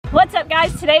What's up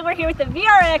guys? Today we're here with the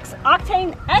VRX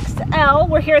Octane XL.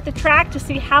 We're here at the track to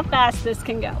see how fast this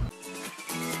can go.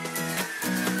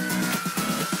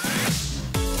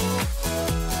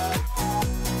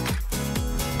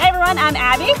 Hey everyone, I'm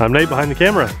Abby. I'm Nate behind the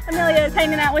camera. Amelia is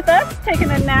hanging out with us, taking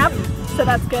a nap, so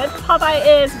that's good.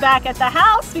 Popeye is back at the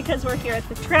house because we're here at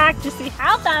the track to see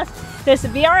how fast this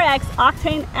VRX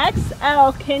Octane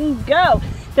XL can go.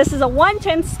 This is a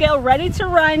 1/10 scale, ready to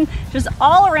run, just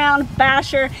all around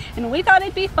basher, and we thought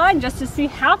it'd be fun just to see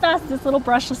how fast this little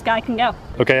brushless guy can go.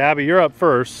 Okay, Abby, you're up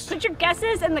first. Put your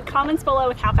guesses in the comments below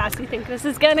with how fast you think this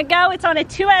is gonna go. It's on a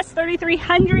 2S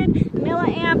 3300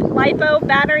 milliamp LiPo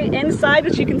battery inside,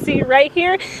 which you can see right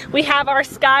here. We have our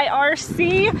Sky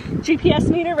RC GPS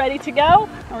meter ready to go.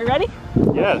 Are we ready?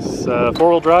 Yes,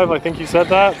 four-wheel drive, I think you said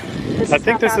that. I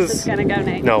think this is gonna go,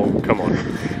 Nate. No, come on.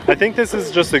 I think this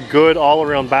is just a good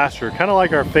all-around basher, kind of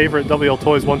like our favorite WL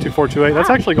Toys 12428. That's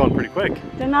actually going pretty quick.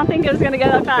 Did not think it was going to go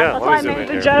that fast. Yeah, that's why I made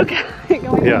the joke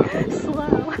going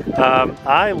slow.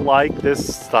 I like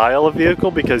this style of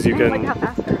vehicle because you can... like how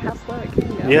fast or how slow it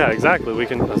can go. Yeah, exactly.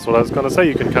 That's what I was going to say.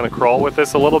 You can kind of crawl with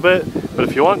this a little bit, but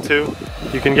if you want to,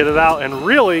 you can get it out and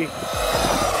really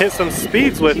hit some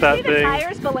speeds with that thing. Did you see the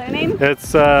tires ballooning?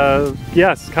 It's,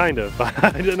 yes, kind of.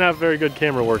 I didn't have very good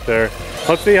camera work there.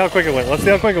 Let's see how quick it went. Let's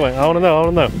see how quick it went. I want to know. I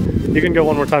want to know. You can go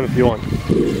one more time if you want.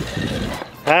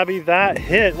 Abby, that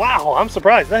hit. Wow, I'm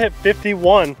surprised. That hit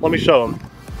 51. Let me show them.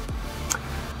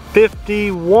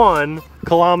 51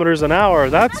 kilometers an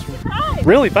hour. That's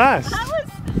really fast.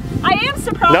 I am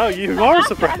surprised. No, you are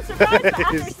surprised. I'm surprised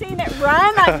after seeing it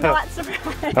run. I'm not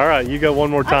surprised. All right, you go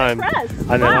one more time. I'm impressed. And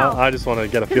then wow. I just want to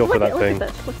get a feel for that thing. Look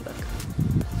at this.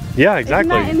 Yeah,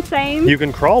 exactly. Isn't that insane? You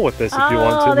can crawl with this if you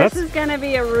want to. This is going to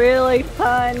be a really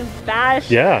fun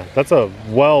bash. Yeah, that's a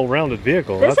well-rounded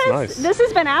vehicle. That's nice. This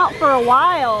has been out for a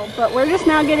while, but we're just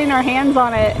now getting our hands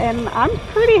on it, and I'm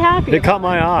pretty happy. It caught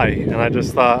my eye, and I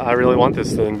just thought I really want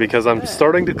this thing because I'm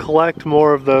starting to collect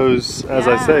more of those, as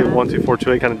I say,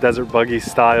 12428 kind of desert buggy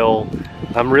style.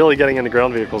 I'm really getting into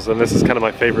ground vehicles, and this is kind of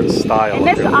my favorite style. And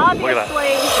this obviously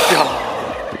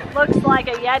looks like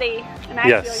a Yeti.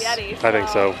 Yes, Yeti, so. I think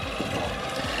so.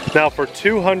 Now for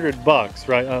 200 bucks,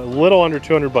 right, a little under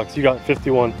 200 bucks, you got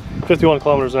 51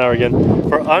 kilometers an hour again.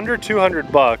 For under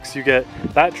 200 bucks, you get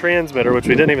that transmitter, which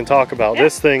we didn't even talk about. Yep.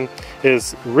 This thing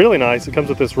is really nice. It comes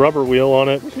with this rubber wheel on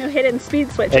it. There's no hidden speed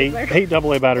switch. 8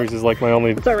 AA batteries is like my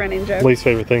only least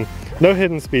favorite thing. No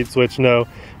hidden speed switch, no.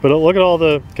 But look at all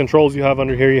the controls you have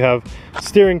under here. You have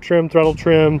steering trim, throttle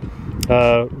trim,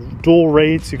 dual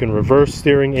rates. You can reverse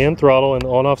steering and throttle, and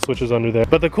on-off switches under there.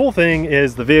 But the cool thing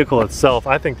is the vehicle itself.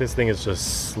 I think this thing is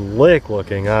just slick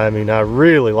looking. I mean, I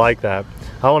really like that.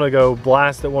 I want to go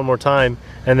blast it one more time,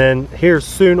 and then here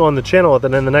soon on the channel, and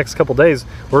then in the next couple days,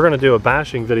 we're going to do a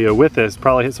bashing video with this,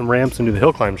 probably hit some ramps and do the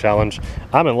hill climb challenge.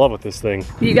 I'm in love with this thing.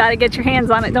 You got to get your hands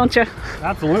on it, don't you?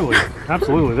 Absolutely,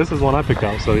 absolutely. This is one I picked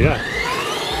out, so yeah.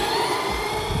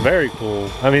 Very cool.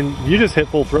 I mean, you just hit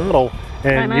full throttle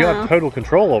and you have total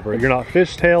control over it. You're not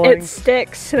fishtailing. It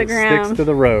sticks to the ground. It sticks to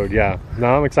the road, yeah.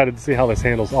 Now I'm excited to see how this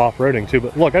handles off-roading too,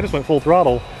 but look, I just went full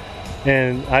throttle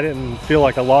and I didn't feel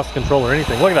like I lost control or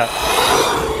anything. Look at that.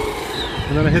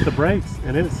 And then I hit the brakes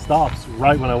and it stops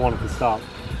right when I want it to stop.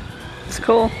 It's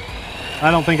cool. I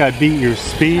don't think I beat your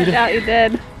speed. I doubt you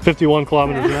did. 51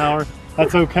 kilometers an hour.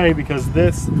 That's okay because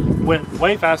this went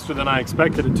way faster than I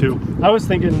expected it to. I was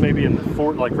thinking maybe in the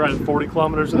right at 40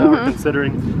 kilometers an hour,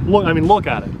 considering, look, I mean, look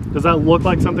at it. Does that look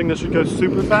like something that should go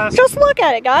super fast? Just look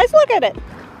at it, guys, look at it.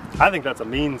 I think that's a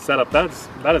mean setup. That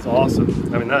is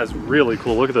awesome. I mean, that is really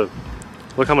cool.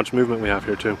 Look how much movement we have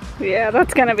here too. Yeah,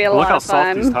 that's gonna be a lot of fun. Look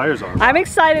how soft these tires are. I'm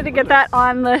excited to get that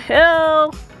on the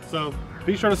hill. So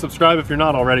be sure to subscribe if you're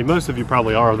not already. Most of you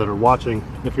probably are that are watching.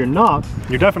 If you're not,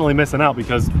 you're definitely missing out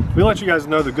because we let you guys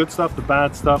know the good stuff, the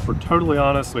bad stuff. We're totally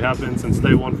honest. We have been since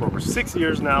day one for over 6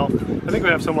 years now. I think we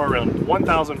have somewhere around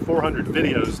 1,400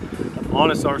 videos of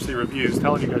honest RC reviews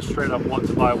telling you guys straight up what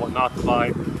to buy, what not to buy.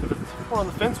 If it's on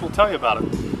the fence, we'll tell you about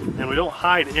it. And we don't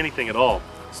hide anything at all.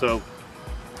 So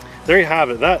there you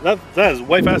have it. That is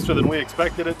way faster than we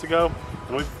expected it to go.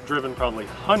 And we've driven probably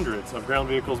hundreds of ground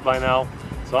vehicles by now.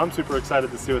 So I'm super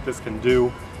excited to see what this can do.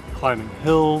 Climbing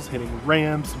hills, hitting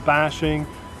ramps, bashing,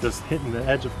 just hitting the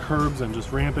edge of curbs and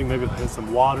just ramping, maybe hit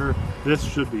some water. This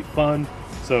should be fun.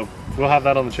 So we'll have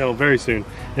that on the channel very soon.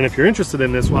 And if you're interested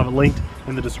in this, we'll have it linked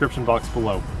in the description box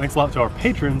below. Thanks a lot to our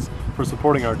patrons for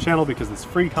supporting our channel because this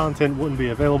free content wouldn't be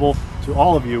available to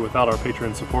all of you without our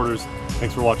Patreon supporters.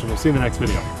 Thanks for watching. We'll see you in the next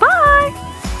video.